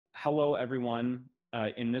Hello, everyone.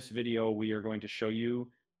 In this video, we are going to show you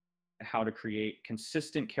how to create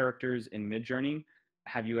consistent characters in Midjourney.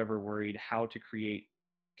 Have you ever worried how to create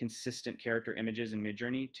consistent character images in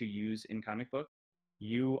Midjourney to use in comic book?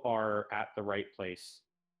 You are at the right place.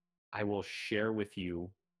 I will share with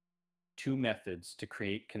you two methods to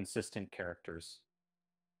create consistent characters.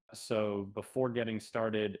 So before getting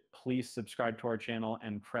started, please subscribe to our channel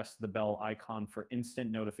and press the bell icon for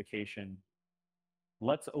instant notification.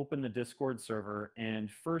 Let's open the Discord server, and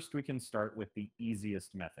first we can start with the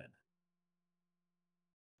easiest method.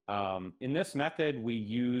 In this method, we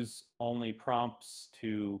use only prompts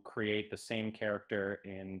to create the same character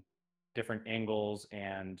in different angles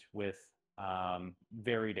and with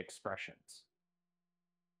varied expressions.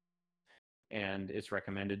 And it's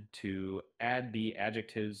recommended to add the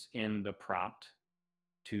adjectives in the prompt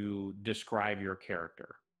to describe your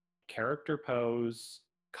character. Character pose,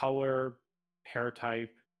 color, hair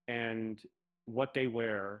type, and what they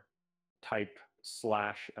wear, type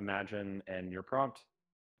 / imagine and your prompt.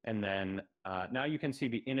 And then now you can see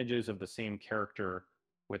the images of the same character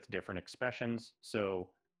with different expressions.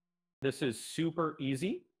 So this is super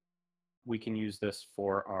easy. We can use this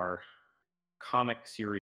for our comic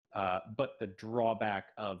series. But the drawback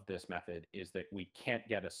of this method is that we can't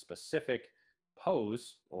get a specific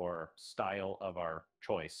pose or style of our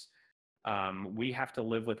choice. We have to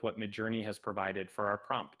live with what Midjourney has provided for our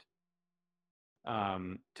prompt.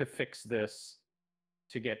 To fix this,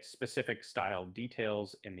 to get specific style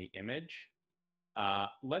details in the image,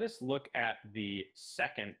 let us look at the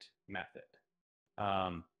second method.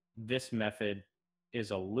 This method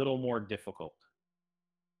is a little more difficult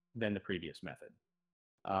than the previous method.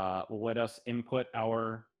 Let us input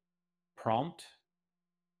our prompt,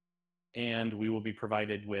 and we will be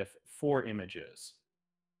provided with 4 images.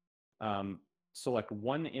 Select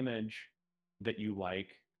one image that you like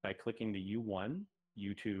by clicking the U1,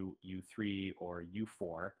 U2, U3, or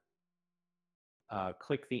U4.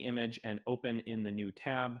 Click the image and open in the new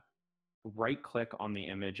tab. Right-click on the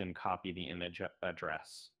image and copy the image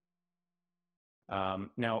address.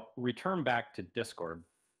 Now, return back to Discord.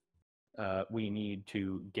 We need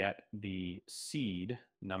to get the seed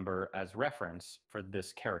number as reference for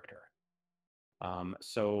this character.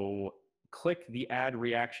 So click the Add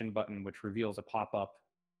Reaction button, which reveals a pop-up.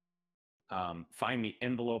 Find the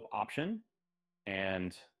envelope option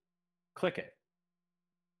and click it.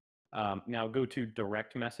 Now go to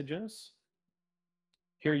Direct Messages.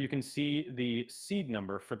 Here you can see the seed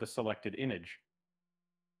number for the selected image.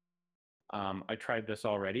 I tried this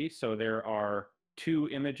already, so there are 2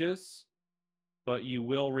 images, but you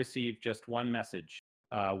will receive just one message.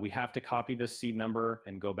 We have to copy this seed number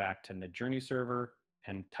and go back to Midjourney server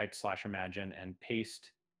and type /imagine and paste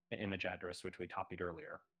the image address, which we copied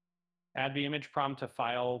earlier. Add the image prompt to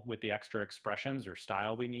file with the extra expressions or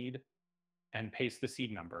style we need, and paste the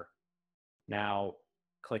seed number. Now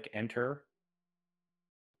click Enter.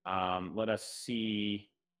 Let us see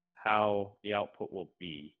how the output will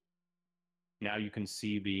be. Now you can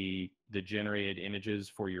see the generated images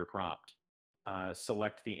for your prompt.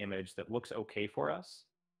 Select the image that looks okay for us,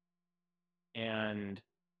 and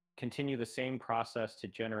continue the same process to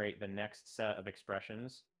generate the next set of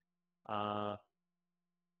expressions.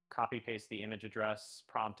 Copy paste the image address,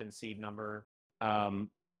 prompt, and seed number.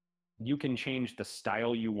 You can change the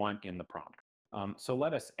style you want in the prompt. So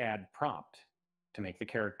let us add prompt to make the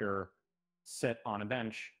character sit on a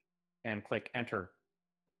bench, and click Enter.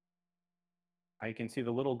 You can see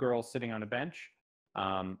the little girl sitting on a bench.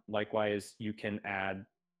 Likewise, you can add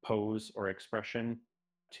pose or expression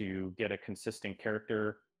to get a consistent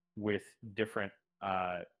character with different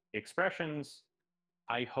expressions.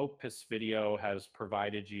 I hope this video has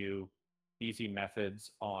provided you easy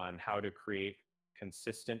methods on how to create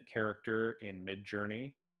consistent character in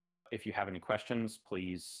Midjourney. If you have any questions,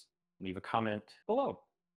 please leave a comment below.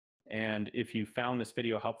 And if you found this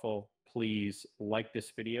video helpful, please like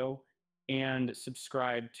this video and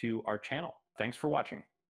subscribe to our channel. Thanks for watching.